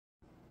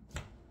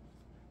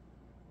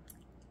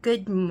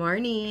Good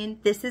morning.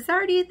 This is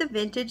Artie, the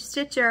Vintage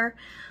Stitcher.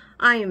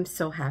 I am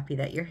so happy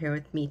that you're here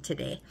with me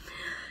today.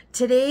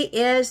 Today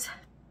is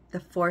the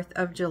 4th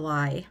of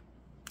July.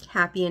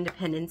 Happy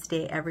Independence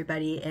Day,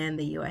 everybody in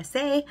the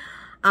USA.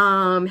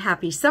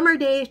 Happy summer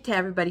day to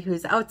everybody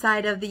who's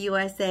outside of the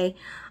USA.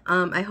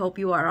 I hope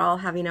you are all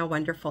having a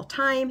wonderful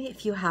time.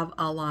 If you have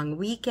a long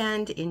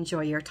weekend,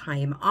 enjoy your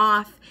time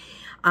off.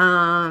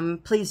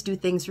 Please do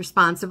things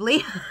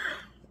responsibly.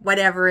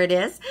 Whatever it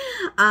is.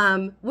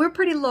 We're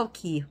pretty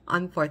low-key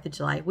on 4th of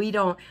July.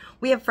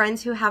 We have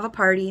friends who have a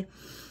party.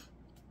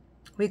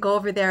 We go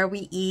over there,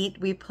 we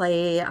eat, we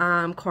play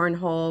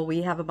cornhole,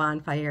 we have a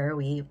bonfire,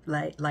 we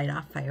light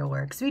off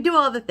fireworks. We do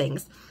all the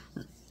things.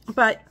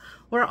 But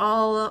we're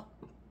all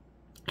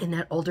in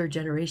that older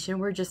generation.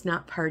 We're just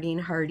not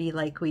partying hardy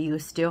like we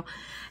used to.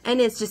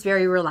 And it's just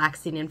very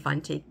relaxing and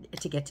fun to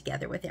get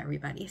together with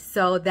everybody.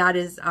 So that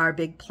is our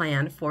big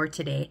plan for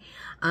today.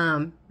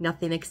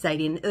 Nothing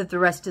exciting. The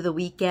rest of the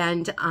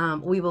weekend,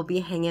 we will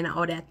be hanging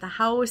out at the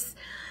house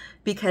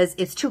because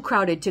it's too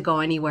crowded to go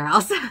anywhere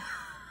else.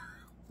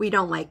 We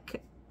don't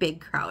like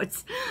big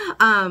crowds.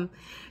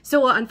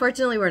 So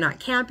unfortunately, we're not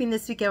camping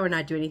this weekend. We're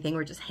not doing anything.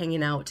 We're just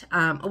hanging out,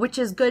 which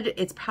is good.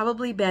 It's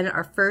probably been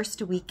our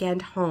first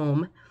weekend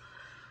home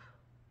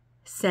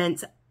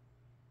since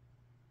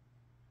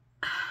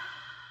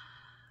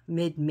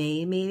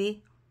mid-May,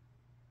 maybe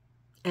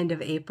end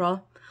of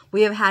April.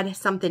 We have had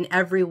something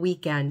every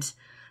weekend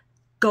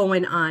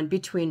going on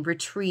between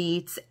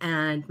retreats,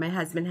 and my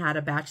husband had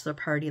a bachelor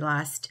party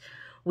last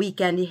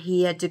weekend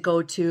he had to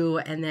go to,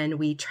 and then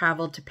we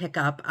traveled to pick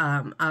up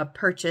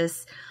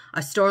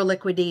a store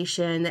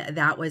liquidation.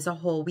 That was a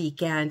whole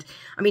weekend.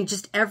 I mean,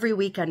 just every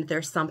weekend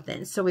there's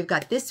something. So we've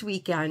got this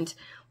weekend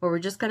where we're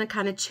just going to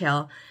kind of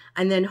chill,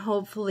 and then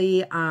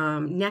hopefully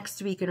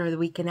next weekend or the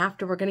weekend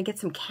after we're going to get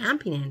some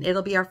camping in.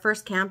 It'll be our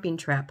first camping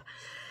trip.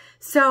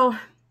 So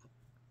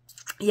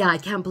yeah, I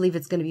can't believe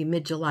it's going to be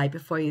mid-July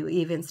before you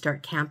even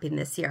start camping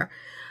this year.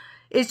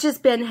 It's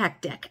just been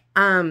hectic.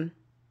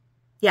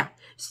 Yeah,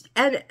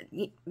 and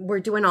we're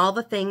doing all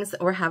the things.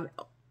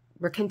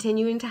 We're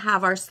continuing to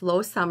have our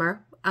slow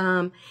summer.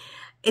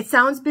 It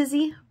sounds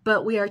busy,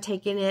 but we are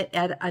taking it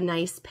at a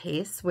nice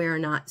pace. We're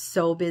not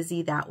so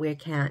busy that we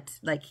can't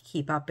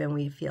keep up and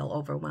we feel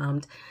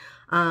overwhelmed.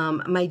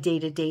 My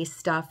day-to-day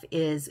stuff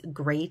is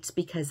great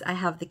because I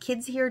have the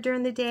kids here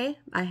during the day.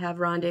 I have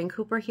Rhonda and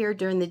Cooper here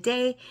during the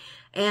day,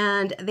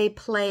 and they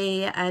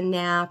play and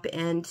nap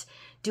and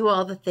do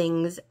all the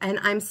things, and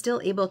I'm still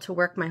able to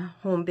work my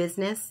home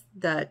business,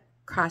 the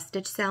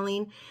cross-stitch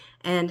selling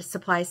and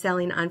supply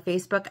selling on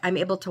Facebook. I'm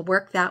able to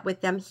work that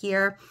with them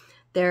here.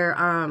 They're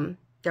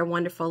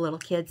wonderful little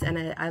kids,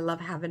 and I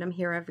love having them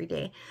here every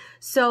day.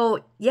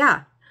 So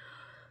yeah,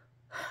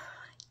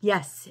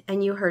 yes,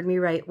 and you heard me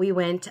right. We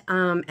went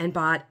and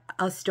bought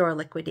a store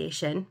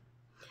liquidation,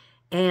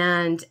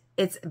 and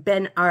it's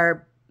been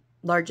our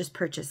largest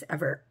purchase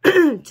ever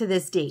to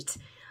this date.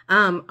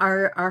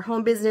 Our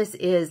home business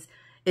is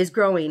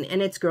growing,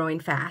 and it's growing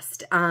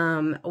fast.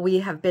 We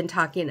have been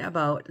talking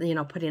about,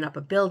 putting up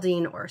a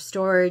building or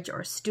storage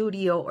or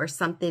studio or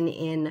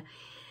something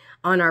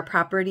on our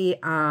property.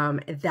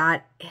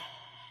 That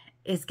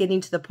is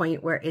getting to the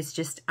point where it's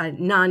just a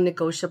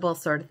non-negotiable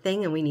sort of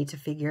thing, and we need to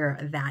figure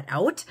that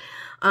out.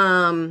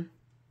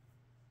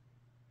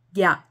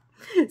 Yeah,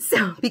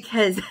 so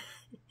because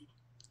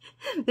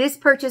this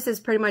purchase has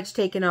pretty much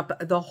taken up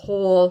the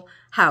whole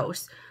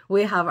house.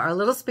 We have our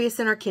little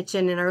space in our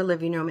kitchen, in our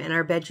living room, in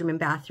our bedroom and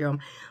bathroom.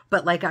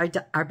 But like our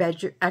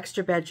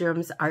extra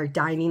bedrooms, our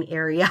dining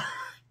area,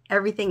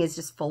 everything is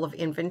just full of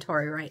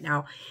inventory right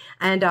now.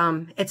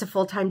 And it's a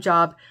full-time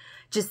job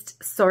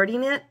just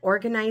sorting it,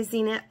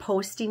 organizing it,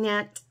 posting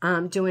it,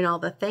 doing all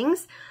the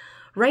things.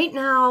 Right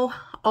now,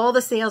 all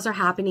the sales are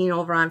happening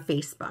over on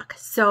Facebook.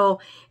 So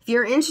if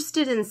you're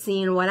interested in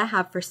seeing what I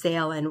have for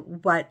sale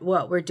and what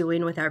we're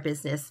doing with our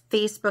business,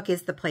 Facebook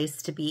is the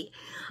place to be.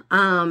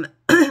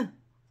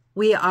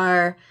 We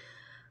are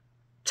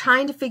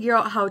trying to figure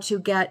out how to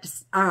get,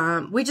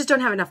 we just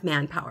don't have enough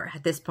manpower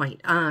at this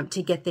point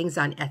to get things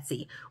on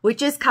Etsy,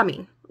 which is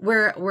coming.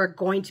 We're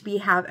going to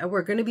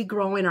be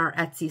growing our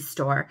Etsy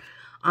store,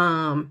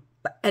 and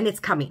it's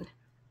coming.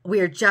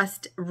 We're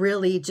just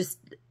really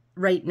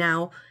right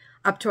now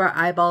up to our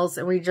eyeballs,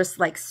 and we're just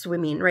like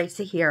swimming right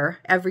to here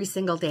every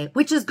single day,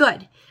 which is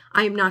good.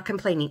 I am not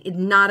complaining. It's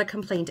not a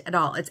complaint at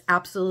all. It's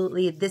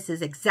absolutely, this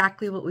is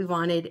exactly what we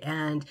wanted,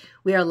 and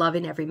we are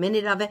loving every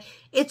minute of it.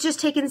 It's just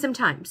taking some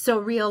time. So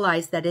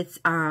realize that it's,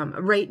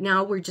 right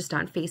now we're just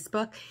on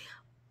Facebook.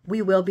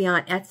 We will be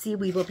on Etsy.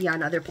 We will be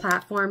on other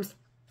platforms.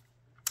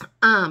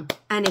 And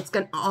it's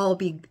all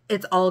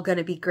going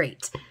to be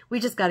great. We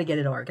just got to get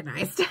it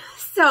organized.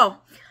 So,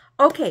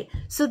 okay.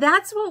 So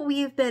that's what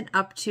we've been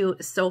up to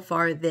so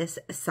far this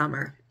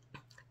summer.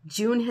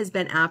 June has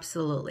been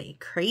absolutely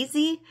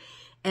crazy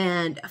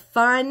and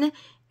fun,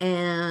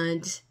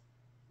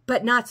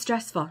 but not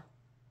stressful.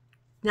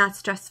 Not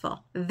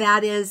stressful.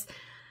 That has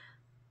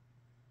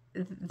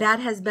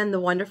been the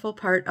wonderful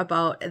part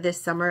about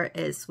this summer,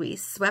 is we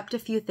swept a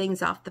few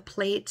things off the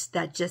plate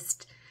that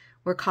just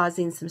we're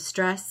causing some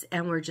stress,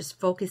 and we're just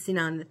focusing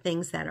on the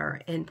things that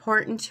are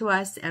important to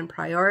us and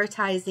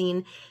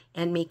prioritizing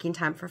and making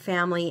time for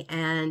family.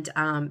 And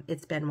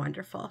it's been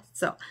wonderful.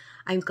 So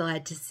I'm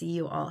glad to see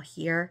you all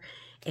here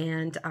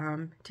and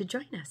to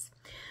join us.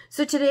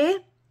 So today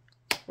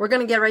we're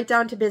going to get right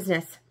down to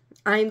business.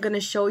 I'm going to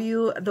show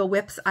you the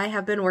whips I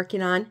have been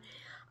working on.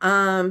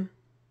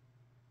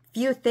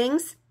 Few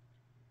things.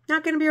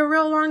 Not going to be a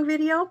real long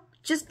video,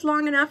 just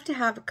long enough to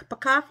have a cup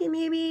of coffee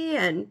maybe,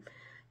 and,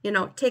 you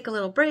know, take a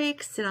little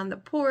break, sit on the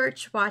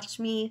porch, watch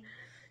me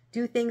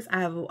do things.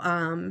 I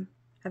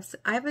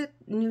have a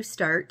new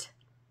start,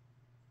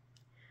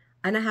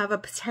 and I have a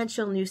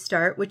potential new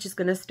start, which is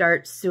going to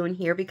start soon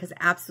here because I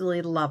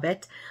absolutely love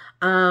it.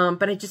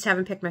 But I just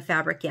haven't picked my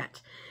fabric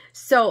yet.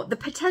 So the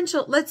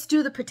potential, let's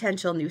do the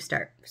potential new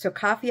start. So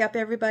coffee up,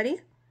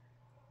 everybody.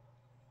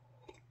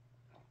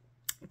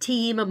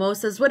 Tea,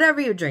 mimosas,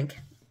 whatever you drink.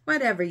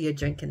 Whatever you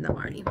drink in the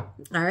morning.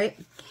 All right.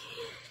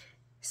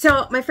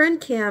 So my friend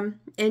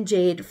Kim and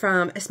Jade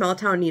from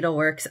Smalltown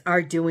Needleworks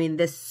are doing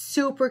this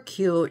super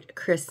cute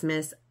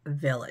Christmas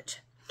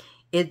village.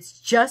 It's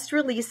just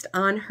released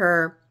on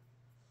her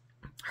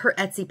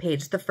Etsy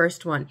page, the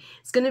first one.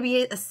 It's going to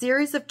be a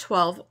series of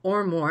 12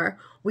 or more.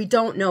 We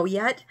don't know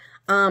yet.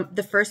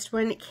 The first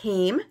one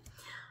came.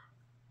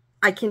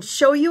 I can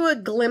show you a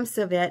glimpse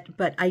of it,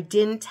 but I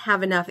didn't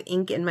have enough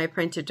ink in my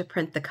printer to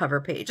print the cover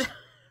page.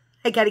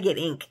 I got to get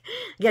ink.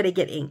 I got to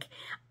get ink.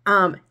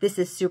 This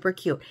is super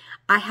cute.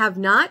 I have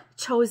not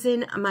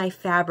chosen my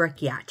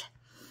fabric yet.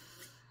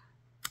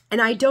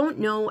 And I don't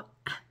know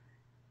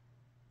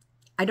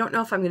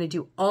if I'm going to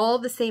do all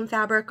the same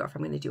fabric or if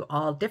I'm going to do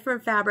all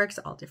different fabrics,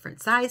 all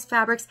different size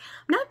fabrics.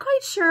 I'm not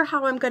quite sure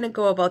how I'm going to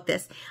go about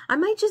this. I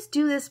might just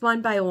do this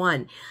one by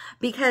one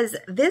because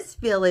this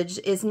village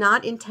is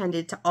not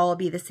intended to all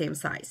be the same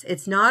size.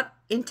 It's not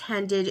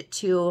intended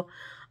to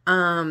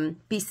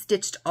be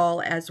stitched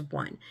all as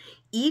one.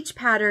 Each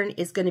pattern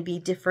is going to be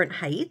different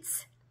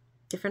heights,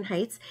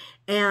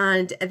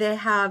 and they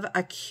have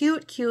a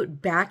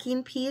cute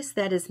backing piece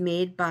that is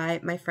made by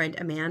my friend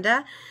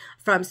Amanda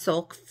from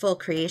Soulful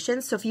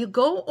Creations. So if you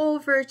go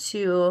over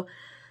to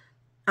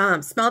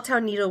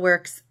Smalltown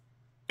Needleworks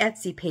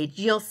Etsy page,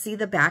 you'll see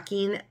the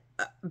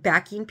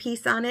backing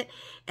piece on it,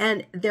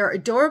 and they're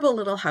adorable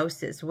little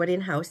houses,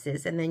 wooden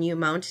houses, and then you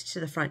mount to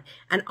the front.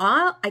 And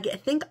I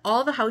think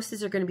all the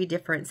houses are going to be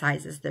different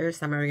sizes.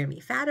 Some are going to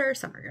be fatter,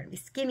 some are going to be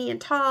skinny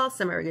and tall,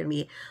 some are going to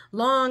be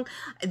long.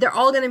 They're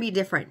all going to be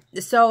different.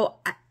 So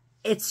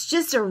it's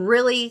just a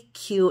really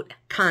cute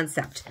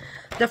concept.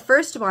 The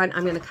first one,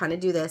 I'm going to kind of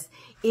do this,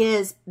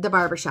 is the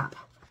barbershop.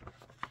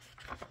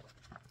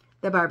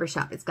 The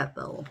barbershop. It's got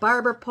the little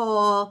barber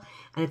pole,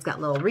 and it's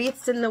got little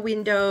wreaths in the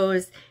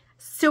windows.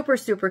 Super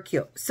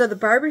cute. So the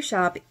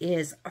barbershop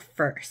is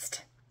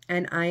first,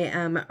 and I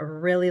am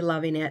really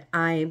loving it.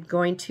 I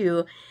want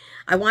to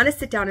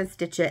sit down and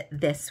stitch it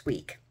this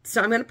week.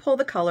 So I'm going to pull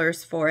the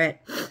colors for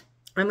it.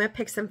 I'm going to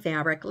pick some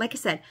fabric. Like I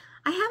said,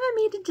 I haven't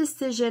made a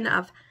decision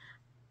of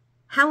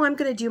how I'm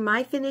going to do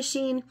my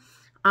finishing,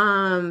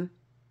 what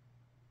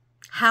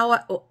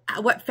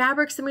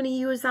fabrics I'm going to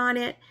use on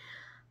it,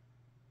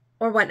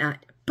 or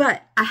whatnot.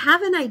 But I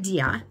have an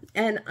idea,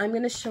 and I'm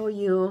going to show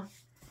you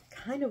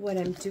kind of what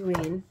I'm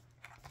doing.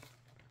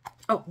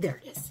 Oh, there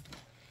it is.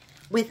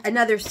 With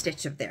another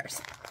stitch of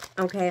theirs.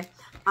 Okay.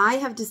 I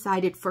have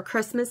decided for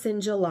Christmas in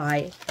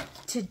July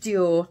to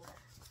do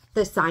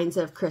the signs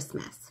of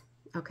Christmas.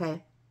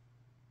 Okay.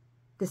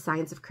 The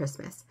signs of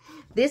Christmas.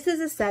 This is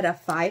a set of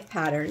 5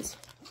 patterns.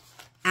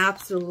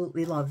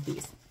 Absolutely love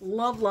these.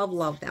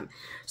 Love them.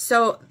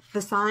 So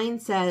the sign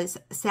says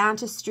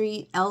Santa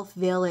Street, Elf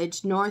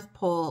Village, North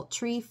Pole,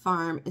 Tree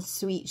Farm, and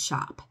Sweet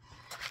Shop.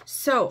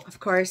 So, of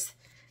course,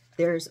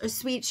 there's a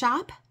sweet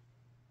shop,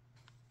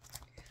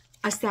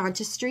 a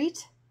Santa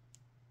Street,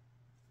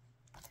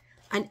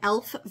 an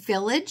elf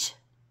village,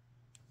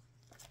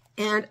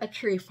 and a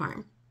tree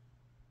farm.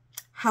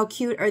 How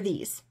cute are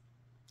these?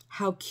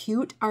 How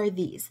cute are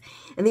these?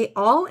 And they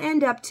all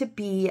end up to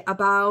be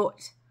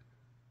about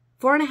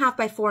 4.5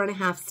 by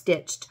 4.5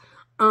 stitched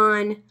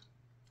on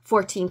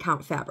 14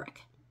 count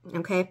fabric.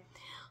 Okay.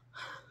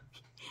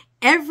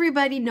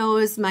 Everybody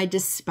knows my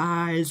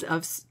despise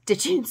of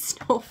stitching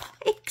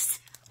snowflakes.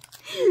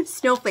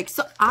 Snowflakes.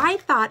 So I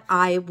thought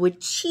I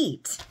would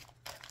cheat.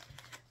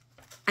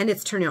 And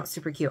it's turning out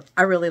super cute.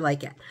 I really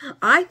like it.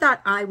 I thought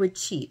I would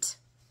cheat.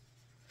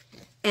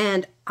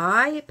 And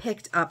I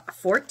picked up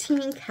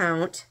 14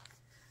 count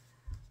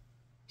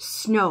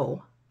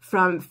snow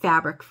from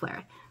Fabric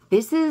Flare.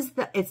 This is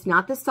it's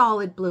not the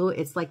solid blue.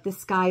 It's like the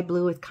sky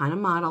blue. It's kind of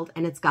mottled.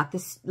 And it's got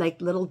this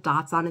like little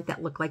dots on it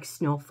that look like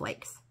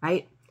snowflakes,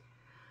 right?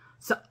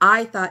 So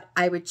I thought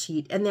I would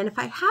cheat. And then if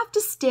I have to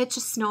stitch a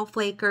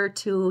snowflake or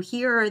two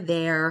here or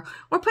there,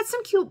 or put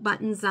some cute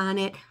buttons on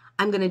it,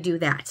 I'm going to do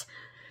that.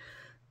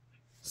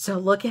 So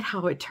look at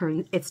how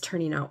it's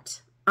turning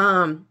out.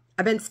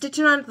 I've been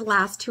stitching on it the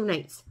last 2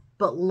 nights,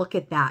 but look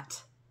at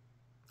that.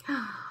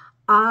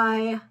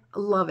 I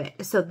love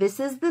it. So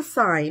this is the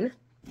sign.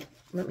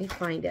 Let me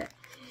find it.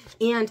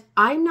 And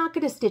I'm not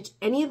going to stitch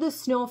any of the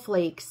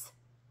snowflakes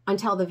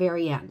until the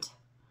very end.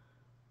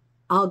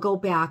 I'll go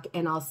back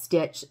and I'll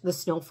stitch the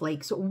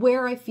snowflakes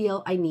where I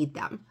feel I need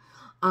them.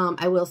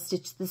 I will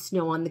stitch the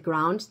snow on the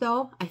ground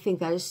though. I think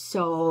that is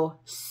so,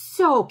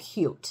 so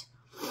cute.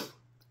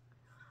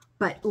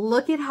 But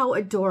look at how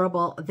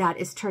adorable that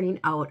is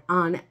turning out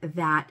on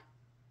that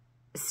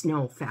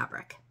snow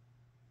fabric.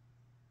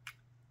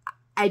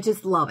 I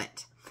just love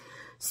it.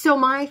 So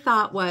my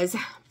thought was,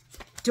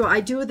 do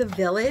I do the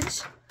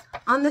village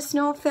on the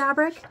snow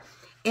fabric?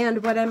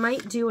 And what I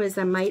might do is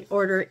I might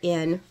order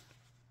in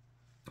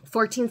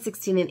 14,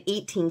 16, and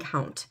 18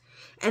 count,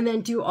 and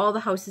then do all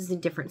the houses in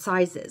different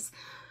sizes.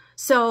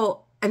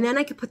 So, and then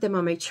I could put them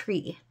on my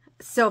tree.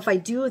 So if I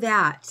do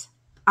that,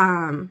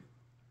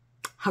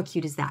 how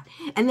cute is that?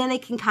 And then I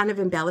can kind of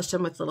embellish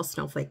them with little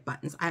snowflake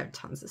buttons. I have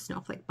tons of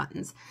snowflake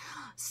buttons.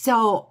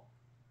 So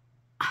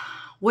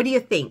what do you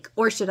think?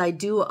 Or should I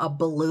do a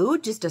blue,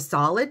 just a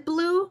solid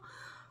blue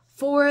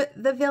for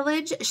the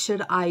village?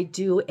 Should I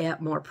do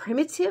it more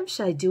primitive?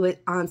 Should I do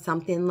it on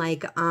something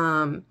like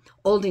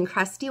Old and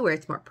Crusty where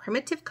it's more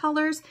primitive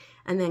colors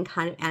and then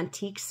kind of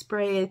antique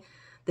spray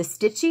the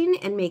stitching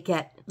and make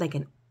it like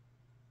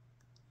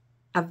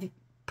a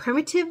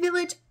primitive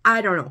village?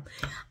 I don't know.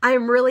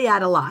 I'm really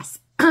at a loss.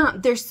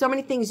 There's so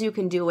many things you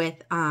can do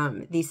with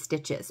these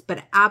stitches, but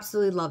I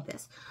absolutely love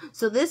this.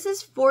 So this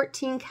is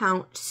 14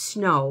 count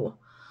snow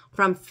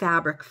from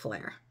Fabric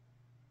Flair.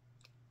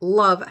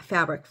 Love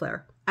Fabric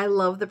Flair. I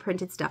love the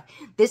printed stuff.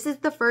 This is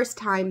the first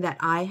time that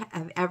I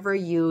have ever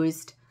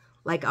used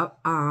like a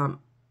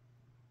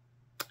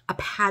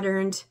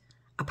patterned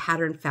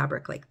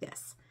fabric like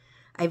this.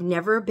 I've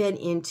never been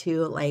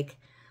into like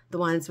the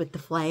ones with the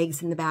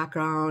flags in the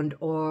background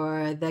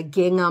or the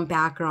gingham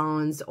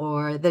backgrounds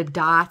or the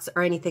dots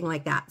or anything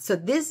like that. So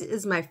this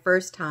is my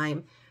first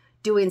time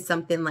doing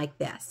something like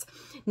this.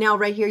 Now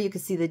right here you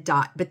can see the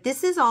dot, but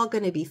this is all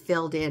going to be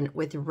filled in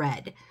with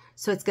red.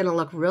 So it's going to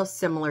look real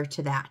similar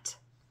to that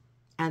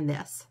and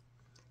this.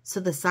 So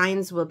the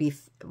signs will be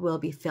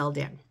filled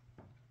in.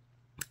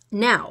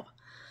 Now,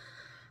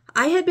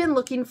 I had been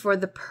looking for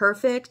the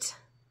perfect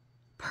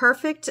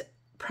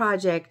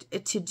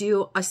project to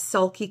do a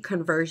sulky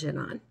conversion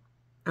on.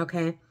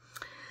 Okay.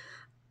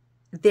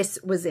 This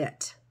was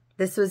it.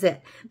 This was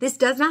it. This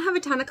does not have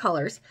a ton of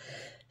colors.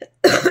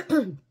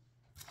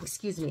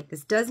 Excuse me.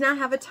 This does not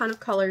have a ton of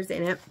colors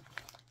in it.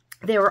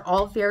 They were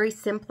all very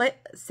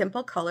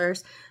simple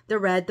colors. The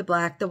red, the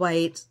black, the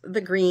white,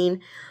 the green,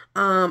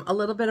 a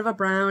little bit of a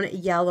brown,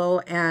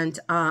 yellow, and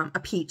a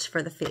peach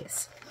for the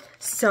face.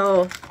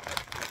 So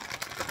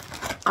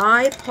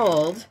I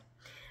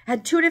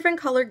had two different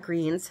colored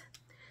greens.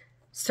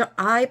 So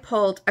I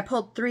pulled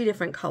 3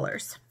 different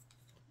colors.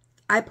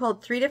 I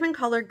pulled 3 different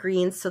colored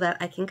greens so that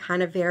I can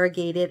kind of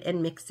variegate it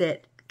and mix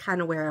it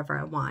kind of wherever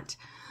I want.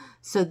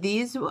 So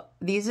these are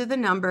the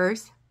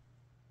numbers.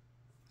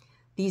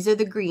 These are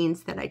the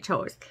greens that I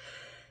chose.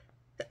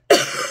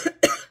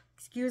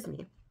 Excuse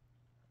me.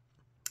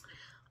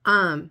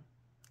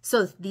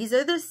 So these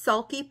are the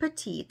Sulky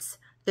Petites,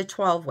 the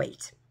 12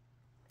 weight.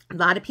 A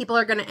lot of people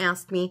are going to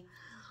ask me.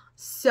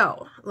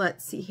 So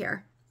let's see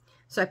here.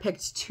 So I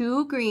picked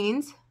 2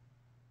 greens,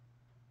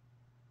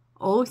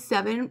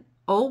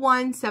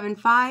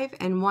 0175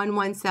 and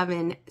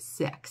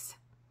 1176.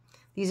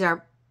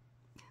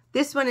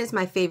 This one is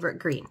my favorite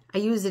green. I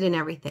use it in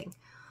everything.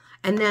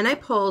 And then I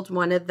pulled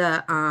one of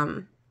the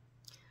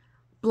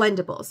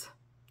blendables,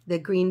 the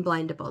green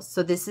blendables.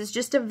 So this is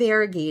just a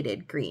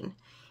variegated green.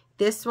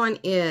 This one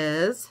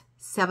is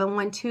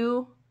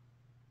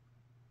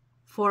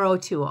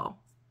 712-4020.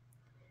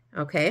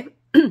 Okay.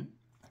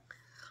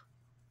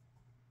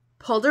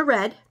 Pulled a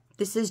red.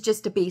 This is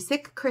just a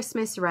basic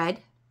Christmas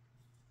red.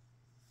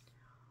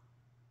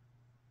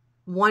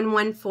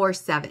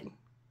 1147.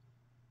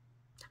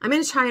 I'm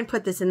going to try and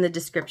put this in the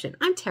description.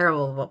 I'm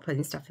terrible about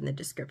putting stuff in the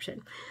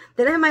description.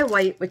 Then I have my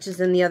white, which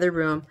is in the other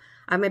room.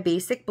 I have my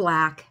basic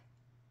black.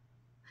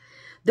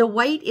 The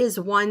white is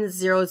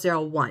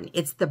 1001.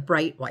 It's the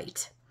bright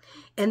white.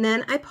 And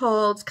then I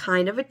pulled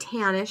kind of a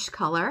tannish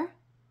color,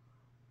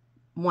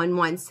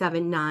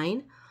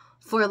 1179,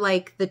 for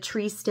like the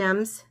tree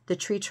stems, the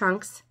tree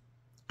trunks,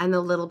 and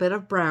the little bit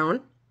of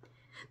brown.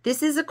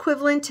 This is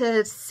equivalent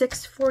to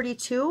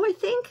 642, I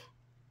think.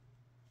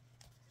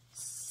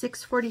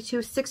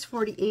 642,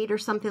 648 or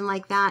something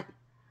like that.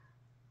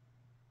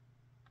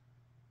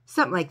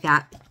 Something like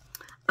that.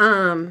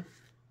 Then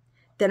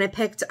I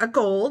picked a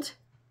gold.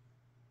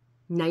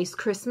 Nice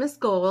Christmas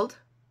gold.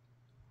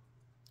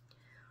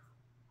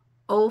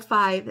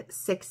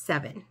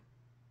 0567.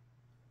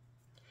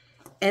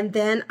 And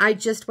then I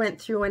just went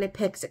through and I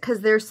picked,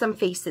 because there's some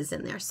faces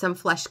in there, some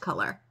flesh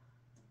color.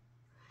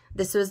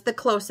 This was the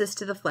closest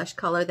to the flesh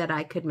color that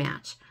I could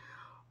match.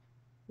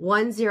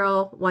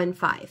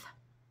 1015.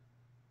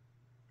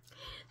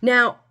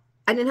 Now,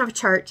 I didn't have a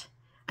chart.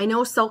 I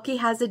know Sulky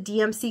has a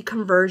DMC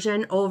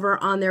conversion over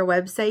on their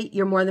website.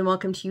 You're more than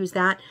welcome to use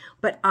that.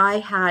 But I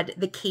had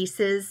the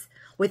cases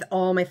with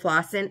all my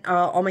floss in,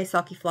 all my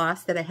sulky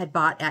floss that I had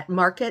bought at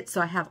Market.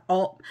 So I have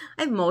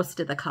most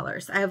of the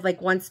colors. I have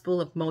like one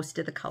spool of most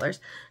of the colors.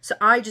 So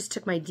I just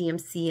took my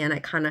DMC and I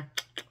kind of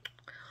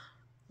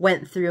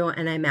went through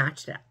and I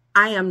matched it.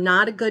 I am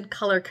not a good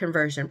color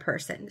conversion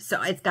person.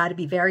 So it's got to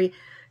be very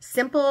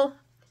simple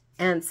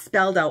and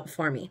spelled out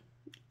for me.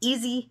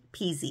 Easy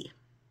peasy.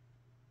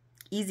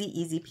 Easy,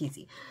 easy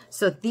peasy.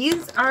 So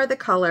these are the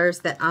colors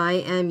that I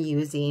am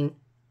using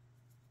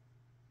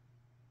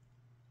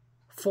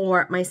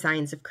for my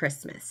Signs of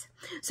Christmas.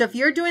 So if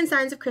you're doing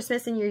Signs of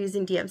Christmas and you're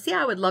using DMC,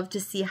 I would love to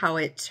see how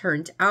it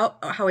turned out,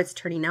 how it's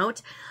turning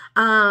out.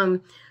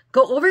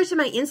 Go over to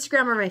my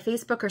Instagram or my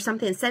Facebook or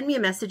something and send me a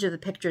message of the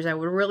pictures. I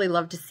would really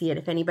love to see it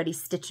if anybody's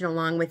stitching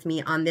along with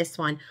me on this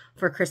one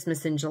for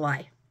Christmas in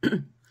July.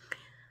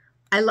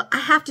 I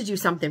have to do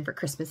something for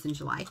Christmas in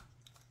July.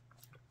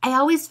 I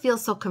always feel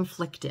so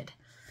conflicted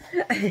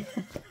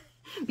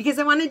because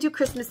I want to do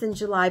Christmas in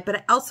July, but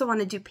I also want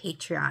to do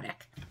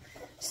patriotic.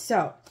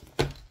 So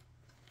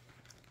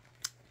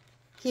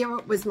here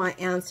was my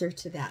answer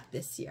to that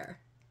this year.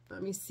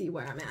 Let me see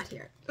where I'm at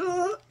here.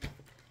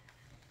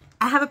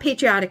 I have a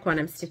patriotic one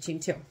I'm stitching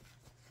too.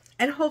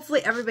 And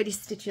hopefully everybody's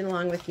stitching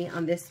along with me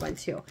on this one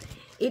too.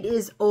 It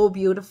is Oh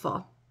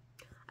Beautiful.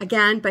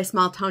 Again, by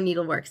Smalltown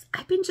Needleworks.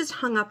 I've been just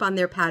hung up on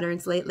their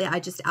patterns lately. I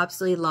just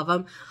absolutely love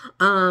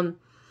them.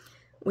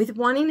 With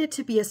wanting it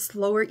to be a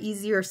slower,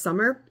 easier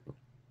summer,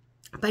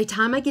 by the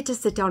time I get to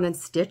sit down and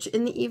stitch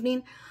in the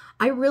evening,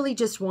 I really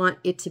just want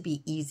it to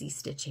be easy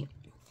stitching.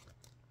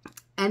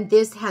 And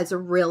this has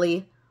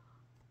really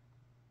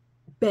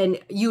been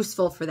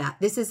useful for that.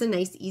 This is a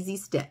nice, easy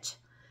stitch.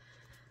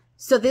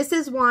 So this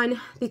is one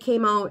that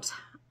came out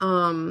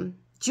June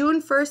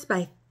 1st, but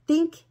I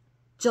think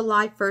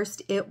July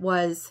 1st it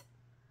was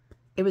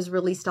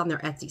released on their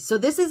Etsy. So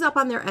this is up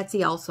on their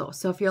Etsy also.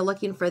 So if you're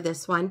looking for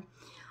this one,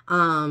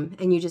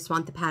 and you just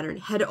want the pattern,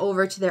 head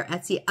over to their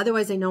Etsy.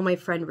 Otherwise, I know my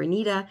friend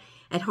Renita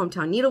at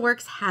Hometown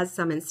Needleworks has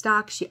some in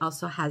stock. She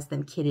also has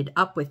them kitted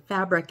up with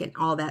fabric and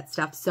all that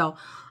stuff. So,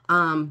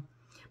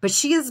 but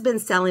she has been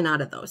selling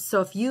out of those.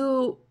 So if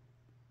you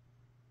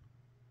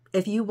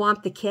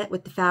want the kit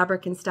with the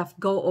fabric and stuff,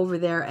 go over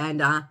there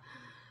and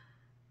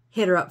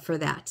hit her up for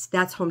that.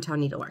 That's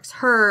Hometown Needleworks.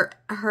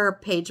 Her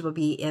page will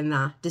be in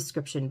the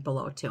description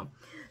below too.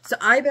 So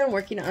I've been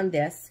working on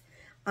this.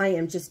 I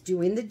am just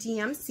doing the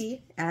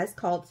DMC as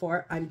called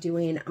for. I'm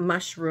doing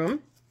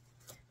mushroom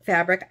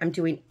fabric. I'm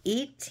doing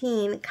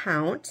 18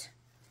 count.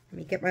 Let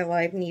me get my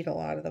live needle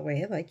out of the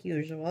way like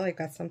usual. I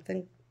got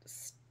something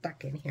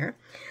stuck in here.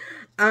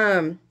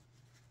 I'm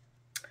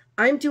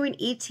doing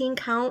 18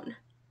 count,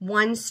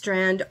 1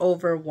 strand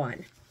over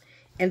 1.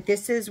 And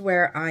this is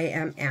where I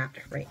am at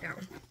right now.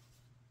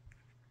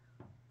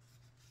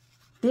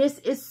 This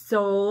is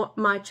so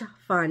much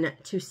fun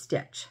to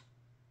stitch.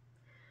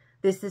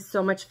 This is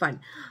so much fun.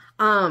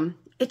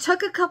 It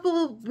took a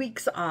couple of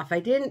weeks off.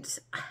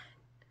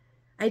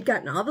 I'd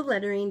gotten all the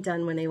lettering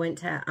done when I went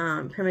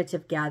to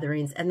Primitive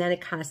Gatherings, and then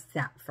it kind of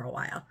sat for a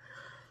while.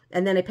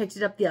 And then I picked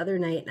it up the other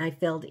night, and I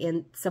filled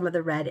in some of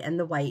the red and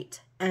the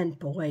white, and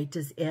boy,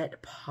 does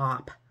it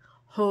pop.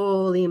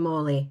 Holy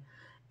moly.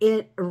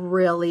 It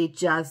really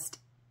just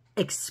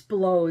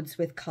explodes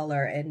with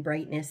color and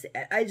brightness.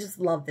 I just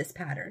love this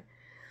pattern.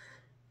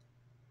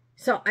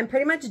 So I'm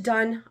pretty much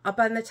done up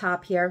on the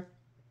top here.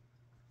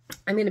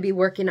 I'm going to be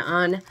moving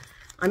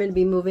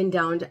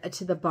down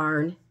to the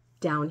barn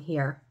down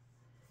here.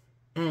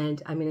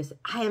 And I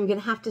am going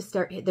to have to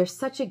start, there's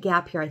such a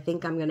gap here, I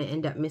think I'm going to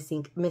end up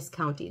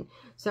miscounting.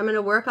 So I'm going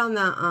to work on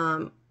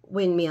the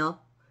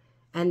windmill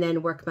and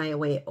then work my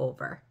way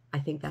over. I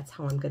think that's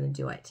how I'm going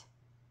to do it.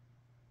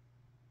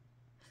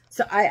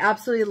 So I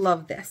absolutely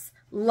love this.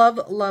 Love,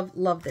 love,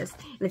 love this.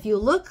 And if you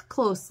look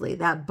closely,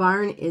 that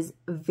barn is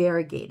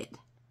variegated.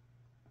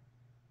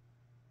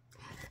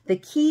 The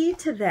key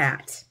to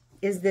that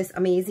is this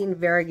amazing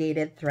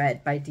variegated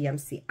thread by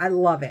DMC. I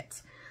love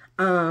it.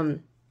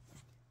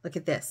 Look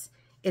at this.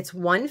 It's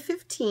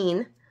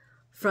 115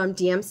 from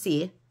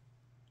DMC.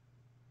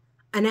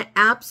 And I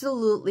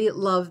absolutely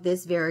love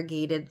this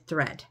variegated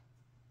thread.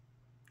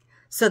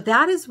 So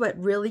that is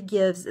what really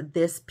gives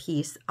this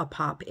piece a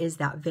pop, is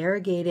that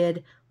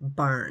variegated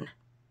barn.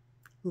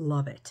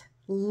 Love it.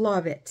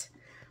 Love it.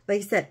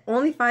 Like I said,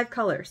 only 5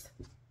 colors.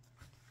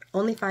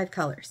 Only 5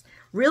 colors.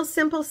 Real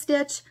simple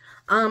stitch.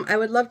 I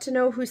would love to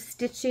know who's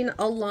stitching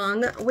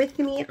along with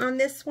me on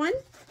this one.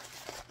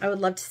 I would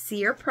love to see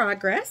your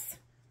progress.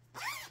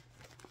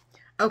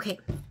 Okay.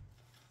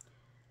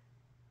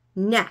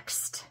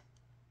 Next.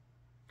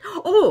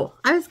 Oh,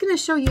 I was going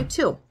to show you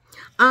too.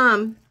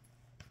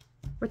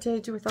 What did I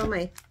do with all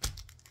my...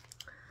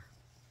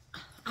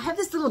 I have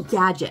this little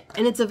gadget,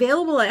 and it's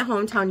available at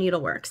Hometown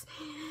Needleworks.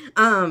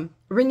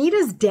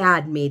 Renita's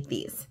dad made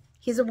these.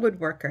 He's a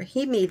woodworker.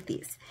 He made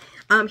these.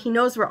 He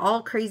knows we're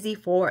all crazy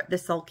for the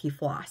sulky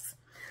floss.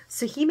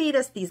 So he made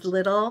us these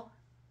little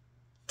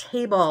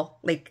table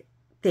like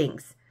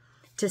things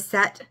to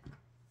set.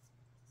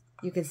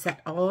 You can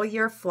set all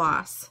your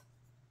floss,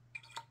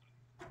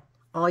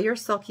 all your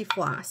sulky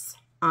floss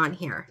on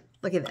here.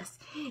 Look at this.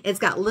 It's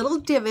got little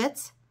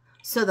divots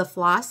so the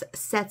floss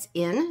sets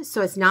in.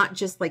 So it's not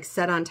just like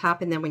set on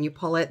top and then when you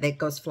pull it, it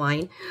goes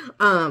flying.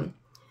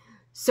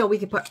 So we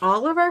can put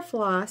all of our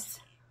floss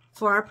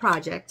for our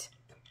project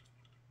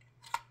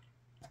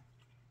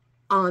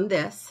on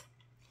this.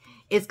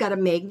 It's got a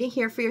magnet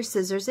here for your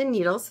scissors and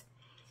needles.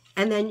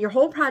 And then your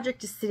whole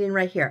project is sitting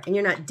right here. And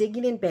you're not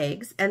digging in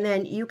bags. And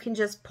then you can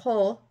just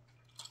pull,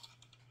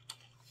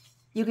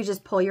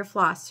 your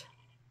floss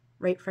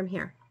right from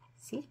here.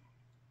 See?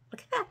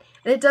 Look at that.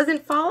 And it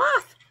doesn't fall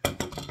off.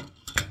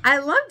 I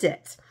loved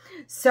it.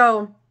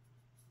 So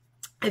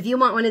if you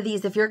want one of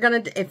these, if you're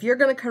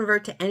gonna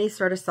convert to any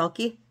sort of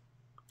sulky,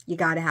 you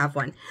gotta have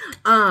one.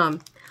 A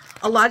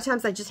lot of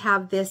times I just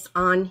have this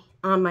on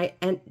my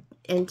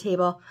end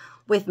table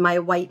with my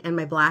white and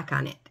my black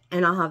on it.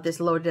 And I'll have this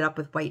loaded up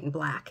with white and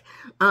black.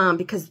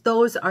 Because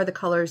those are the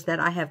colors that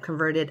I have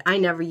converted. I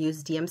never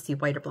use DMC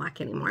white or black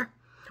anymore.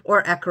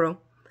 Or ecru.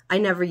 I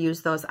never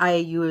use those. I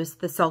use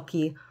the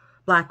sulky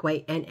black,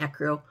 white, and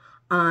ecru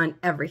on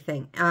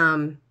everything.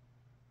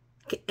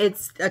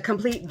 It's a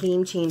complete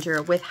game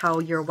changer with how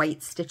your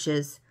white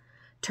stitches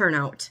turn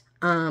out.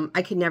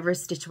 I could never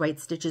stitch white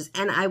stitches,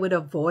 and I would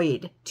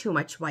avoid too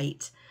much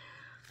white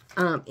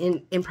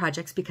in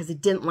projects because I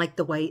didn't like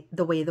the way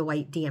the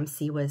white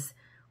DMC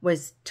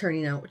was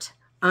turning out.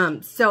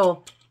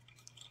 So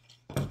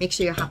make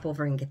sure you hop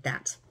over and get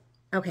that.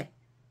 Okay.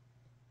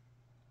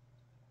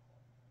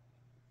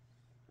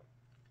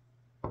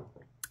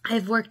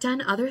 I've worked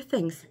on other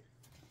things.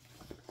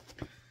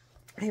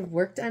 I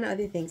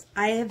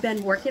have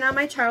been working on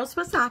my Charles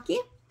Wasaki.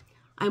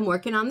 I'm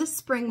working on the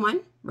spring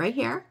one right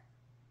here.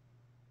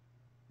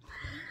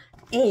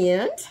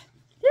 And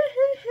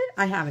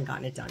I haven't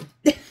gotten it done.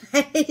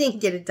 I didn't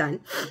get it done.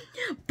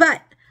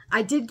 But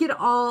I did get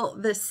all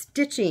the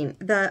stitching,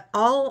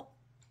 all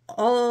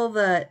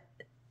the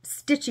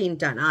stitching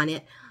done on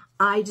it.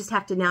 I just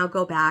have to now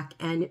go back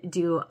and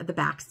do the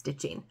back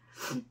stitching.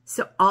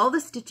 So all the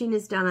stitching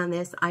is done on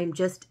this. I'm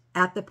just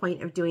at the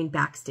point of doing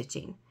back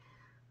stitching.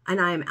 And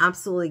I am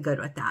absolutely good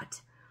with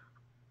that.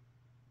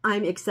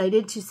 I'm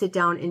excited to sit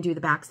down and do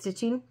the back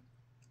stitching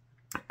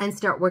and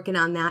start working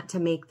on that to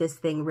make this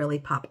thing really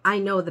pop. I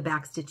know the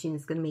back stitching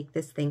is going to make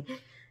this thing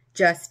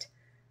just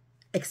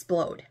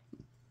explode.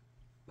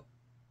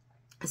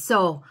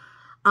 So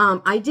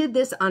I did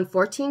this on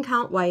 14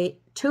 count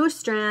white, 2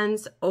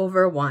 strands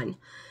over 1.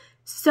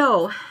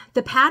 So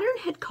the pattern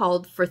had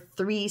called for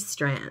 3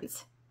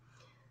 strands.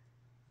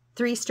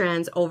 3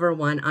 strands over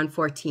 1 on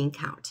 14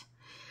 count.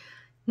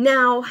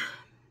 Now,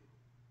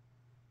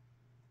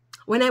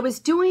 when I was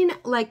doing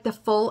like the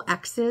full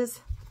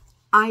X's,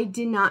 I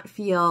did not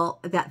feel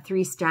that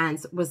 3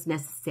 strands was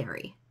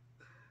necessary.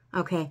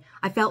 Okay,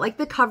 I felt like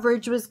the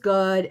coverage was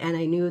good, and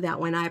I knew that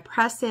when I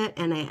press it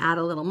and I add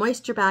a little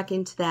moisture back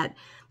into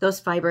those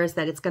fibers,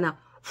 that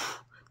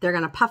they're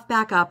gonna puff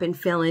back up and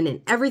fill in,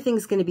 and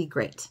everything's gonna be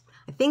great.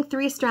 I think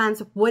 3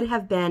 strands would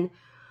have been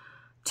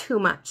too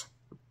much,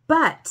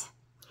 but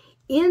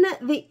in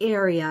the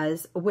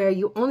areas where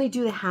you only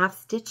do the half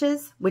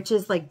stitches, which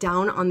is like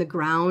down on the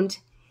ground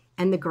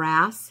and the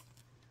grass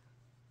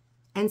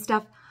and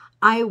stuff,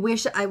 I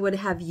wish I would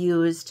have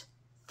used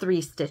 3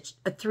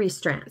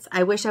 strands.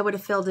 I wish I would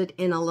have filled it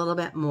in a little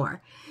bit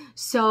more.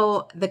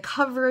 So the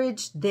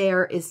coverage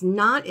there is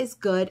not as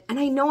good, and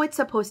I know it's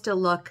supposed to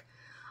look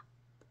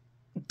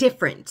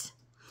different,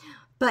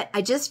 but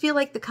I just feel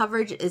like the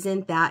coverage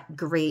isn't that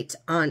great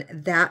on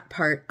that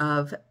part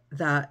of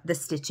the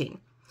stitching.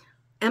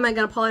 Am I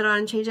going to pull it on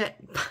and change it?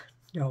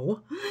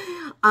 No.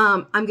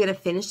 I'm going to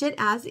finish it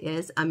as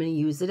is. I'm going to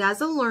use it as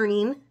a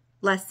learning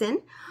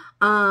lesson.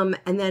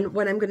 And then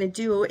what I'm going to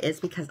do is,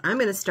 because I'm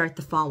going to start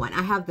the fall one.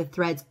 I have the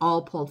threads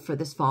all pulled for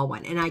this fall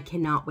one, and I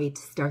cannot wait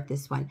to start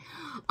this one.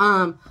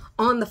 On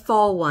the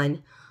fall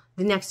one,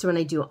 the next one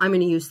I do, I'm going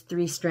to use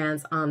 3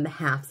 strands on the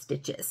half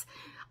stitches.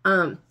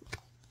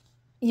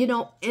 You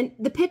know, and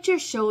the picture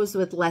shows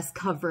with less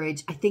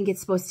coverage. I think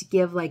it's supposed to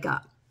give like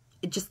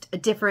just a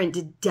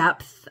different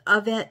depth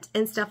of it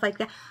and stuff like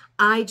that.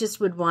 I just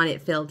would want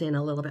it filled in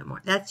a little bit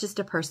more. That's just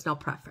a personal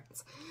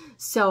preference.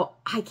 So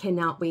I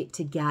cannot wait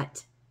to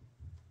get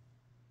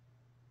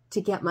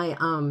my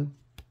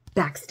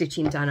back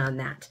stitching done on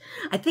that.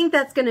 I think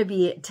that's going to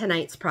be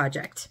tonight's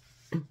project.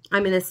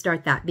 I'm going to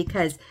start that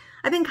because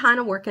I've been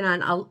kind of working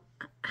on,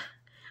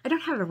 I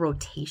don't have a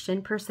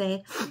rotation per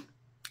se,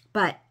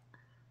 but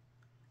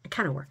I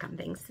kind of work on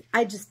things.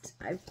 I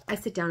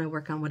sit down and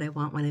work on what I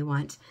want when I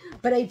want.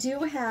 But I do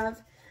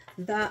have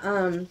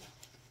the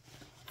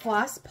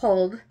floss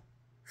pulled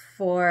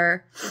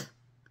for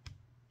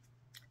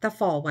the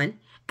fall one,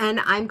 and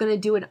I'm going to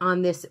do it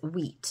on this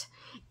wheat.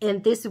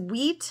 And this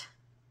wheat,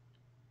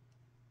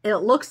 it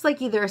looks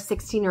like either a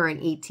 16 or an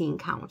 18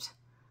 count.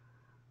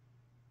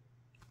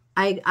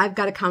 I've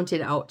got to count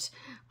it out.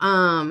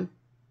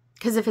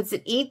 Because if it's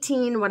an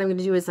 18, what I'm going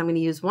to do is I'm going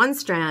to use 1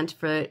 strand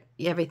for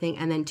everything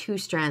and then 2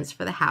 strands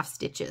for the half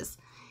stitches.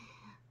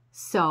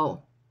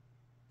 So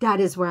that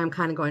is where I'm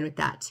kind of going with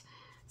that.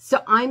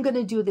 So I'm going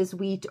to do this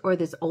wheat or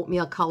this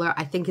oatmeal color.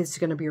 I think it's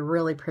going to be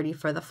really pretty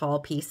for the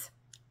fall piece.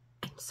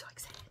 I'm so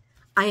excited.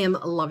 I am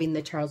loving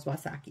the Charles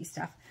Wasaki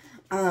stuff.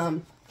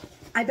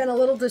 I've been a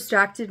little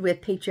distracted with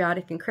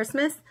Patriotic and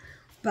Christmas,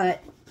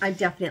 but I'm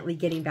definitely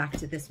getting back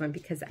to this one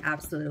because I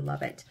absolutely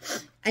love it.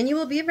 And you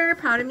will be very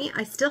proud of me.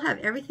 I still have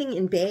everything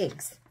in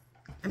bags.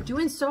 I'm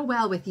doing so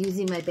well with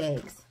using my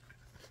bags.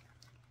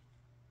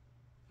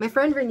 My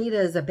friend Renita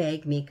is a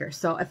bag maker,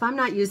 so if I'm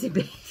not using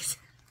bags,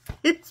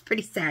 it's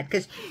pretty sad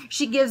because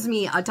she gives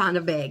me a ton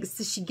of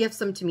bags. She gifts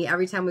them to me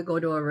every time we go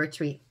to a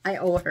retreat. I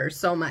owe her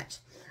so much.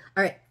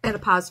 All right, I gotta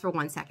pause for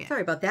 1 second.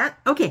 Sorry about that.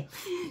 Okay,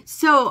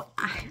 so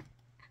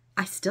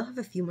I still have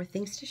a few more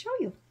things to show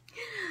you.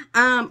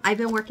 I've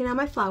been working on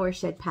my flower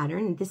shed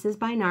pattern, and this is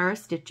by Nara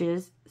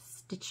Stitching.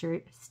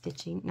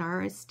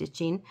 Nara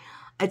Stitching.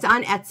 It's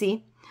on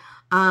Etsy.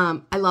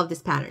 I love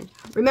this pattern.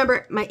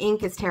 Remember, my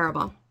ink is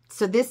terrible.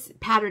 So this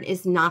pattern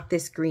is not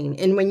this green.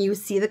 And when you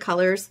see the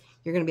colors,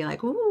 you're going to be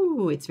like,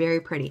 ooh, it's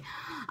very pretty.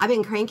 I've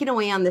been cranking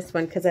away on this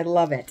one because I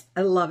love it.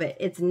 I love it.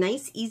 It's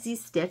nice, easy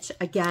stitch.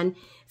 Again,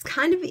 it's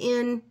kind of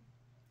in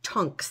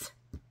chunks.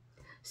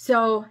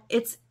 So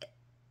it's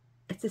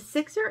a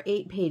 6 or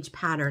 8 page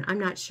pattern. I'm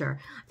not sure.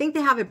 I think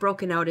they have it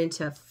broken out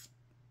into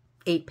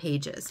 8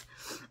 pages.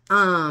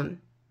 But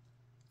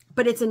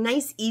it's a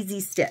nice,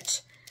 easy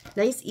stitch.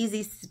 Nice,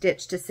 easy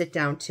stitch to sit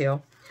down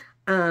to.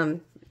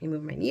 Let me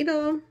move my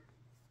needle.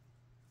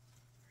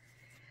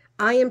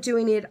 I am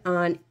doing it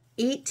on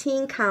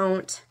 18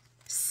 count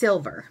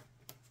silver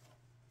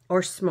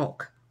or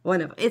smoke.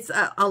 One of them. It's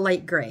a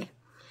light gray.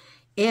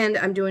 And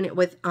I'm doing it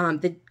with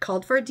the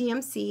called for a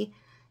DMC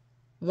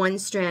 1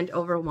 strand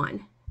over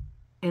 1.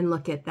 And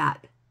look at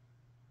that.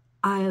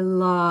 I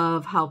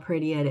love how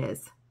pretty it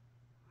is.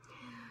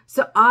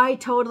 So I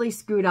totally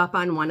screwed up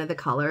on one of the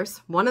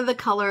colors. One of the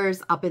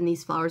colors up in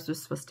these flowers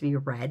was supposed to be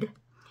red.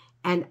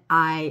 And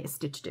I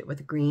stitched it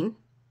with green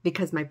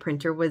because my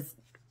printer was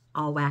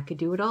all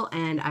wackadoodle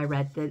and I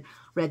read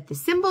the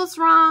symbols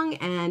wrong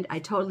and I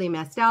totally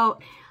messed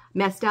up.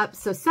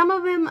 So some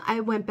of them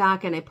I went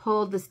back and I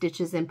pulled the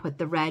stitches and put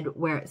the red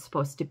where it's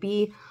supposed to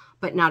be,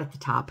 but not at the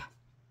top.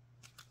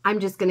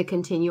 I'm just going to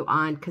continue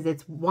on because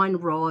it's 1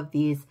 row of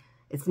these.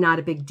 It's not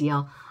a big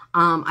deal.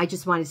 I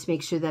just wanted to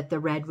make sure that the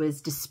red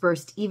was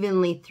dispersed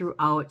evenly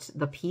throughout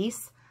the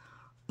piece.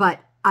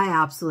 But I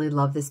absolutely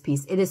love this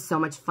piece. It is so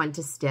much fun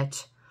to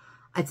stitch.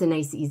 It's a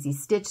nice, easy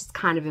stitch. It's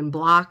kind of in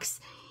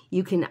blocks.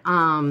 You can,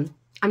 I'm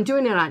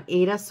doing it on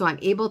Ada, so I'm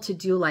able to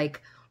do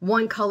like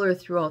 1 color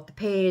throughout the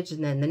page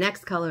and then the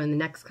next color and the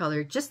next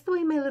color, just the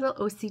way my little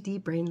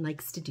OCD brain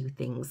likes to do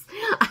things.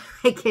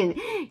 I can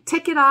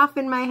tick it off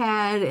in my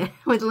head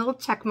with little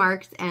check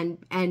marks and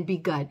be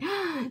good.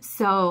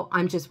 So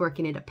I'm just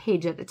working it a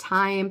page at a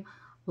time.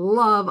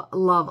 Love,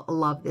 love,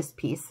 love this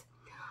piece.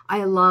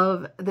 I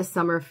love the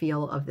summer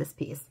feel of this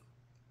piece.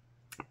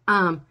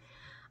 I'm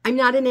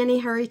not in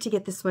any hurry to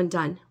get this one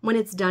done. When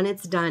it's done,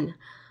 it's done.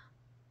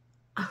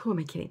 Oh, who am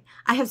I kidding?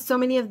 I have so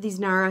many of these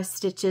Nara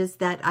stitches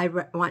that I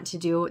want to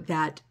do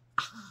that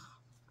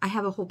I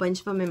have a whole bunch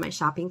of them in my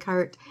shopping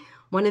cart.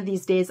 One of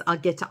these days I'll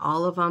get to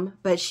all of them,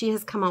 but she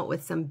has come out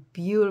with some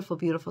beautiful,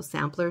 beautiful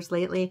samplers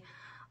lately.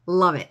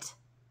 Love it.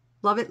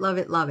 Love it, love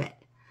it, love it.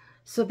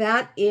 So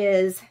that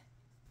is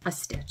a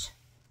stitch.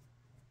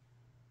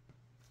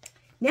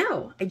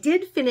 Now, I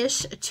did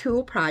finish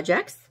 2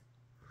 projects.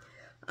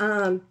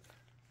 Let's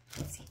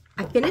see.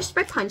 I finished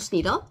my punch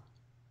needle.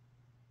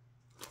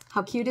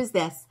 How cute is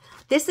this?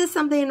 This is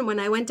something when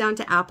I went down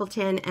to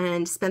Appleton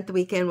and spent the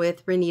weekend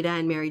with Renita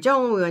and Mary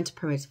Jo, and we went to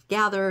primitive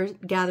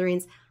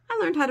gatherings, I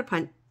learned how to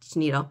punch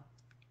needle.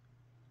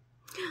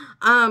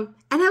 And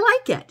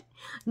I like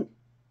it.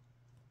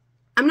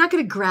 I'm not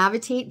going to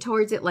gravitate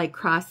towards it like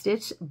cross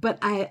stitch, but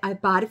I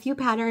bought a few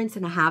patterns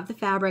and I have the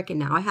fabric and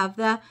now I have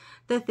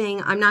the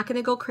thing. I'm not going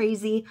to go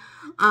crazy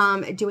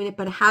doing it,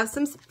 but I have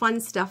some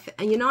fun stuff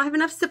and you know, I have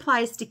enough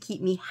supplies to keep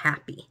me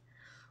happy.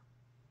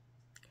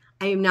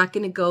 I am not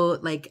going to go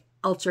like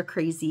ultra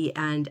crazy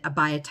and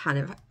buy a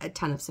ton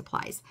of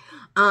supplies.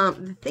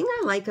 The thing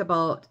I like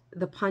about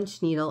the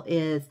punch needle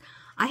is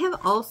I have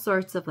all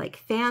sorts of like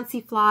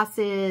fancy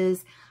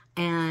flosses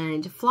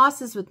and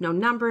flosses with no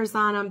numbers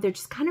on them. They're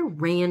just kind of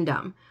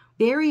random,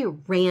 very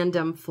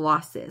random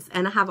flosses.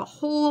 And I have a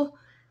whole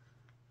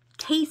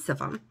case of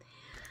them.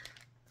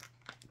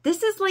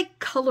 This is like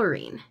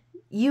coloring.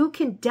 You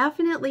can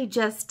definitely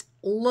just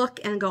look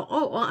and go,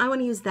 oh, well, I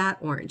want to use that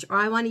orange, or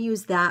I want to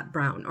use that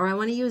brown, or I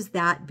want to use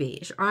that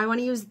beige, or I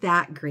want to use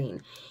that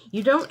green.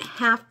 You don't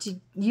have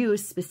to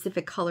use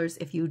specific colors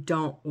if you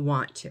don't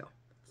want to.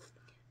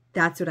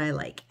 That's what I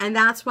like. And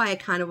that's why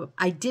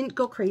I didn't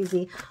go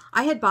crazy.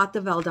 I had bought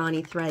the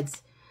Valdani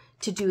threads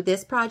to do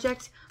this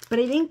project, but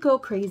I didn't go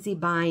crazy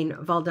buying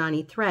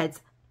Valdani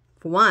threads.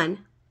 For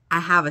one,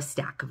 I have a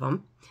stack of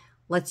them.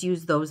 Let's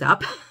use those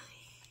up.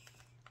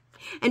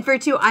 And for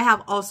 2, I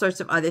have all sorts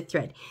of other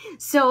thread.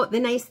 So the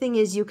nice thing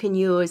is you can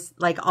use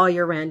like all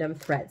your random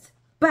threads.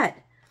 But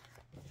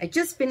I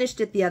just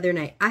finished it the other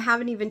night. I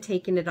haven't even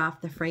taken it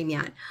off the frame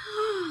yet.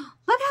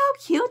 Look how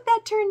cute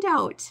that turned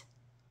out.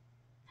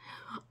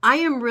 I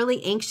am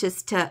really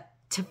anxious to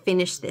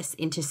finish this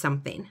into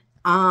something.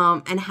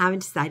 And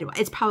haven't decided.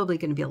 It's probably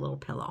going to be a little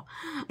pillow.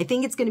 I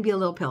think it's going to be a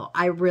little pillow.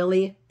 I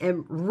really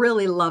am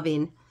really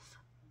loving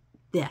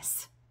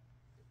this.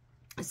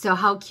 So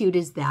how cute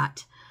is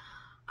that?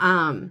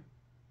 The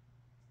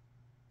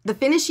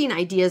finishing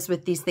ideas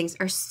with these things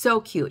are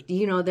so cute.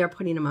 You know, they're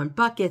putting them on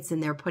buckets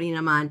and they're putting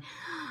them on,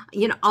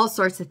 you know, all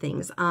sorts of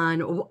things. I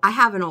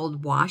have an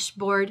old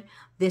washboard.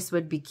 This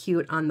would be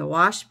cute on the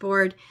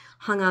washboard,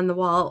 hung on the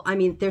wall. I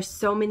mean, there's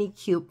so many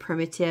cute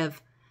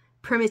primitive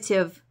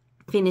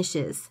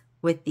finishes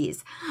with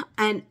these.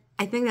 And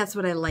I think that's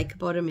what I like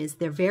about them is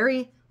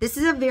this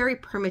is a very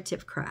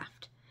primitive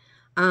craft.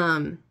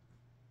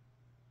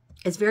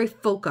 It's very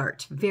folk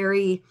art,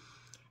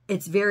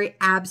 it's very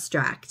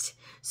abstract.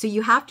 So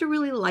you have to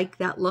really like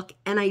that look.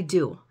 And I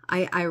do,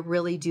 I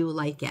really do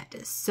like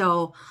it.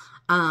 So,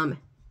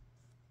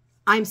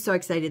 I'm so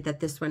excited that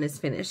this one is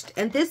finished.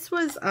 And this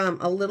was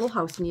a Little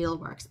House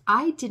Needleworks.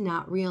 I did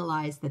not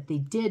realize that they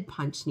did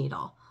punch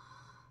needle.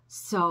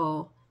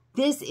 So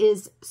this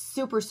is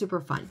super, super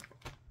fun.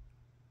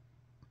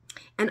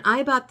 And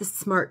I bought the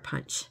Smart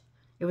Punch.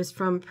 It was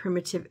from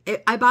Primitive.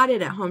 I bought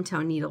it at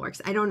Smalltown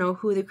Needleworks. I don't know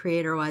who the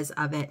creator was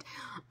of it.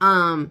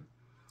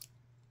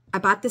 I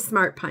bought the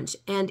Smart Punch,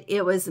 and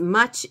it was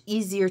much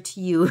easier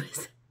to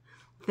use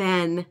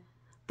than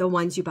the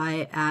ones you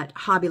buy at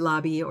Hobby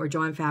Lobby or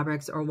Joann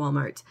Fabrics or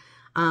Walmart.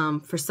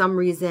 For some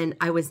reason,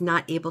 I was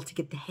not able to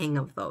get the hang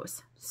of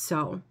those.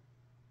 So,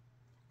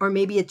 or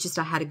maybe it's just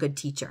I had a good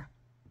teacher.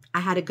 I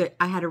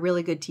had a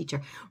really good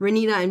teacher.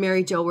 Renita and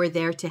Mary Jo were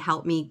there to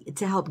help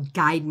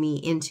guide me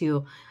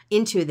into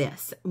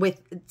this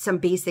with some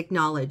basic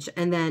knowledge,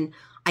 and then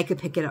I could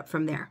pick it up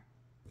from there.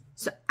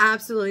 So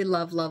absolutely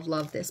love, love,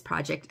 love this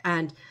project.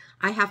 And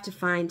I have to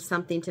find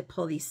something to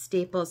pull these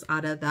staples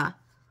out of the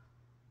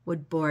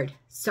wood board.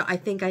 So I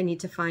think I need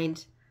to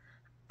find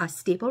a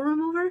staple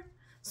remover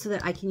so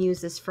that I can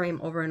use this frame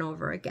over and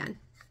over again.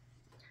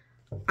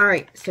 All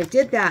right, so I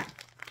did that.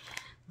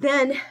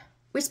 Then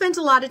we spent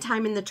a lot of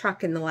time in the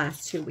truck in the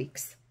last 2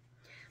 weeks,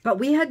 but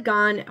we had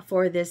gone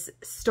for this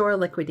store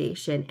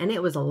liquidation, and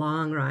it was a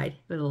long ride.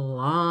 It was a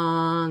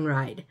long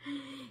ride.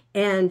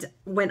 And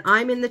when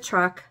I'm in the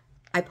truck,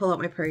 I pull out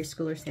my Prairie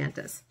Schooler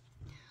Santas.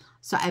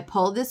 So I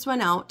pulled this one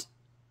out.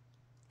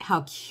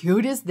 How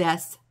cute is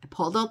this? I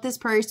pulled out this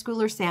Prairie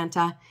Schooler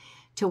Santa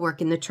to work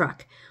in the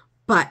truck,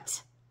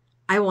 but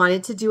I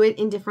wanted to do it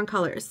in different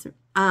colors.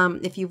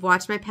 If you've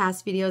watched my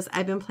past videos,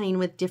 I've been playing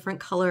with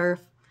different color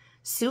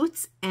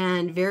suits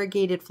and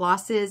variegated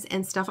flosses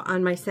and stuff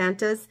on my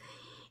Santas,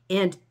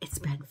 and it's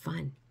been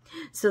fun.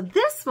 So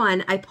this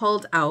one I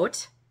pulled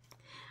out,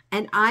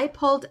 and I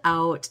pulled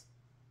out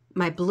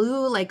my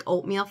blue like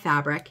oatmeal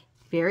fabric,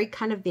 very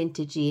kind of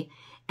vintagey,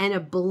 and a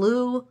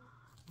blue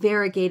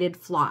variegated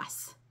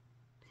floss.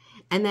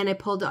 And then I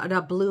pulled out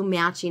a blue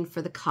matching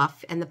for the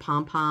cuff and the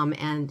pom-pom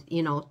and,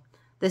 you know,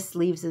 the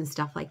sleeves and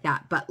stuff like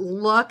that. But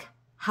look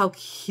how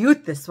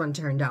cute this one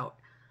turned out.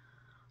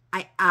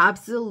 I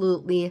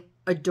absolutely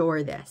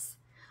adore this.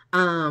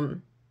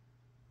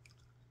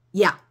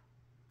 Yeah,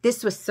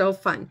 this was so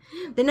fun.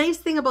 The nice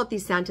thing about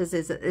these Santas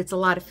is it's a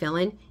lot of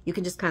fill-in. You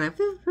can just kind of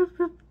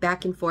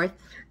back and forth.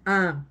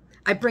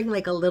 I bring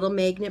like a little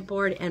magnet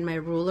board and my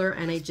ruler,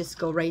 and I just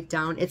go right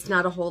down. It's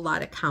not a whole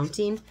lot of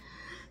counting.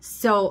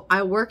 So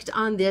I worked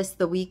on this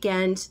the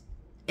weekend,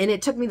 and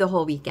it took me the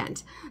whole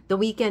weekend. The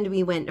weekend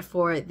we went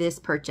for this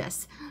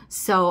purchase.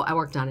 So I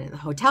worked on it in the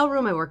hotel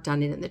room. I worked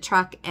on it in the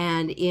truck,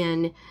 and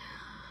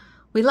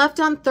we left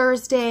on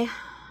Thursday,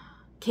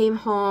 came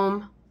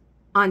home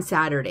on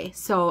Saturday.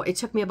 So it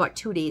took me about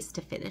 2 days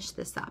to finish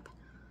this up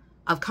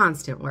of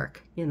constant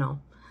work, you know.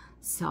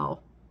 So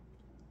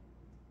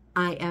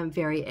I am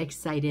very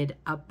excited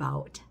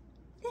about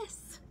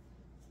this.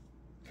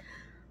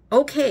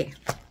 Okay,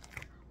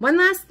 one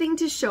last thing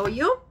to show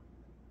you.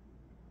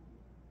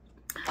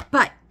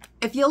 But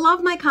if you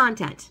love my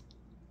content,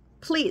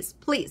 please,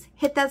 please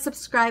hit that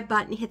subscribe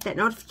button, hit that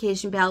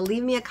notification bell,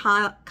 leave me a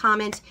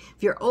comment.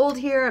 If you're old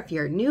here, if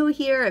you're new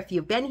here, if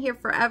you've been here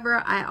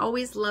forever, I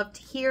always love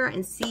to hear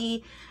and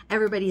see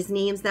everybody's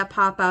names that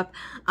pop up.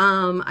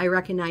 I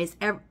recognize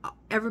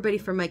everybody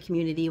from my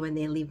community when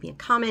they leave me a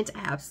comment. I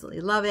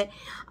absolutely love it.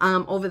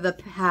 Over the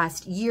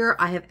past year,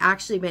 I have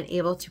actually been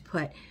able to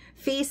put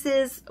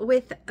faces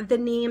with the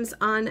names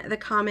on the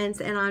comments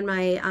and on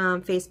my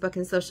Facebook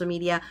and social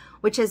media,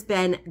 which has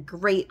been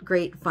great,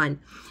 great fun.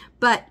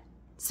 But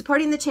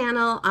supporting the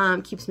channel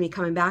keeps me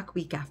coming back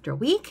week after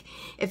week.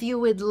 If you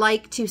would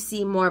like to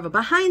see more of a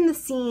behind the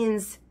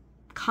scenes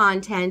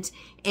content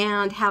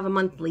and have a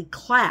monthly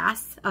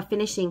class, a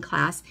finishing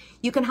class,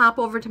 you can hop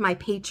over to my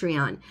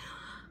Patreon.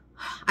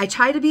 I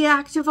try to be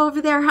active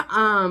over there,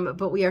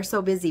 but we are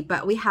so busy.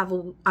 But we have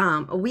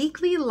a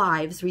weekly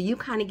lives where you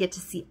kind of get to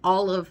see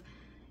all of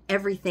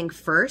everything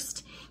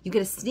first. You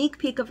get a sneak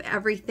peek of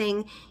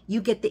everything.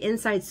 You get the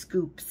inside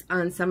scoops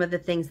on some of the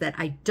things that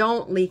I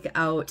don't leak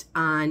out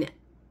on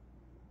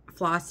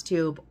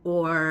flosstube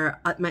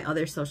or my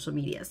other social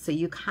media. So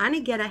you kind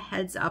of get a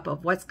heads up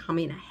of what's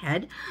coming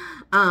ahead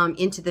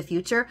into the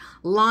future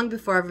long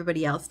before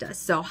everybody else does.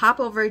 So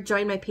hop over,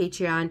 join my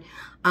Patreon,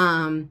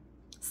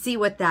 see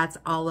what that's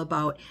all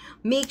about.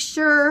 Make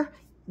sure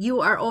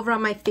you are over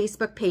on my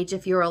Facebook page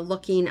if you're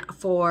looking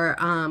for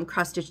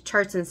cross-stitch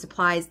charts and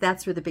supplies.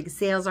 That's where the big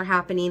sales are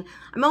happening.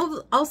 I'm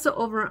also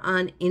over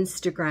on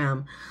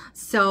Instagram.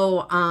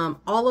 So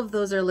all of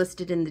those are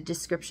listed in the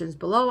descriptions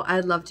below.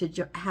 I'd love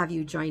to have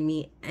you join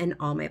me in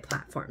all my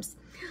platforms.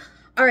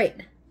 All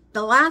right,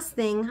 the last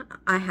thing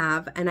I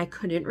have, and I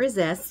couldn't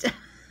resist,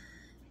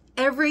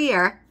 every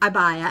year I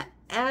buy it,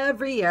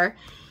 every year,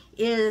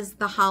 is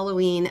the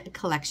Halloween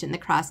collection, the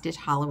cross-stitch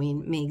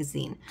Halloween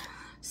magazine.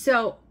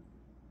 So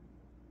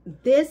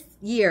this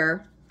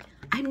year,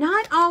 I'm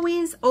not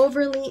always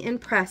overly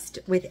impressed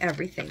with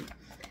everything.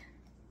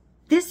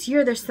 This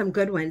year, there's some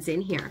good ones in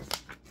here.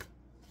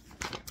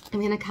 I'm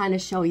going to kind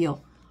of show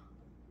you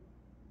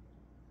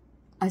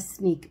a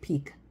sneak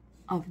peek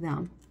of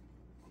them.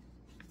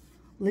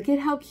 Look at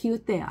how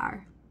cute they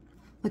are.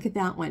 Look at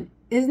that one.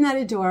 Isn't that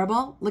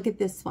adorable? Look at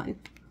this one.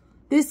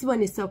 This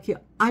one is so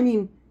cute. I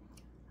mean,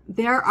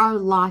 there are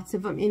lots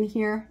of them in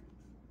here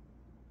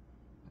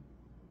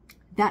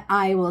that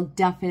I will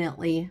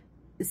definitely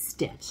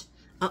stitch.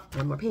 Oh,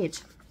 one more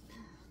page.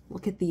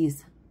 Look at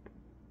these.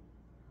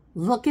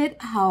 Look at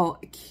how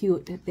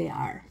cute they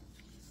are.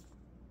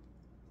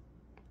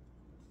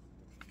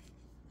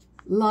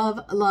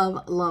 Love,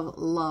 love, love,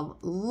 love,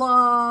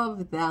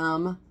 love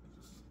them.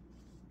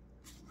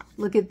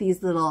 Look at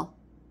these little,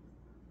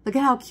 look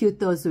at how cute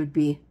those would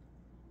be.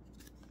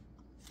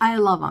 I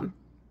love them.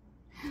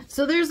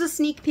 So there's a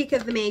sneak peek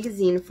of the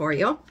magazine for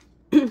you.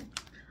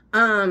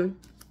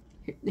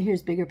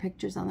 Here's bigger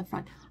pictures on the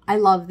front. I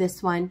love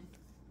this one.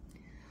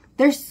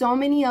 There's so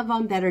many of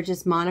them that are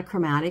just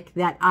monochromatic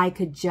that I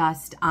could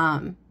just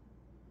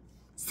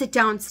sit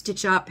down,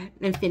 stitch up,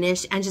 and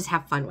finish, and just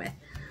have fun with.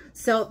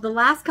 So the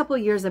last couple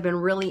of years, I've been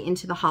really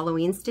into the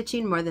Halloween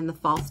stitching more than the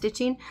fall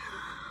stitching.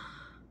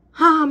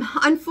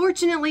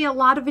 Unfortunately, a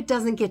lot of it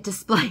doesn't get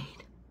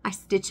displayed. I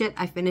stitch it,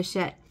 I finish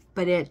it,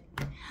 but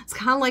it's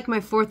kind of like my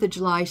 4th of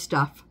July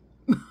stuff.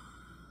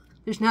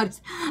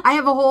 I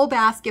have a whole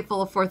basket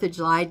full of 4th of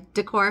July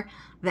decor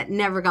that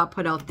never got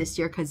put out this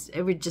year because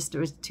it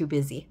was too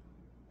busy.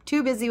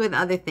 Too busy with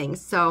other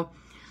things. So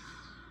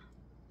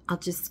I'll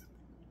just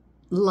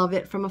love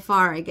it from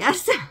afar, I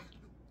guess.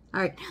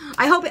 All right.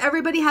 I hope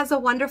everybody has a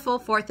wonderful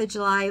 4th of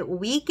July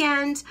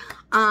weekend.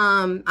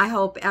 I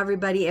hope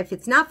everybody, if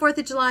it's not 4th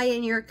of July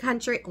in your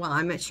country, well,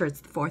 I'm not sure it's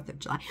the 4th of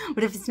July,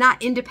 but if it's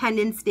not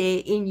Independence Day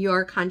in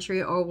your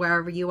country or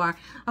wherever you are,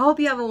 I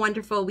hope you have a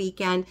wonderful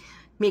weekend.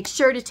 Make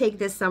sure to take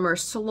this summer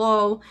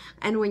slow.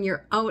 And when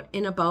you're out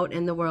and about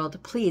in the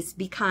world, please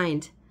be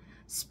kind,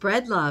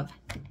 spread love,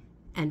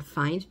 and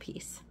find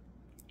peace.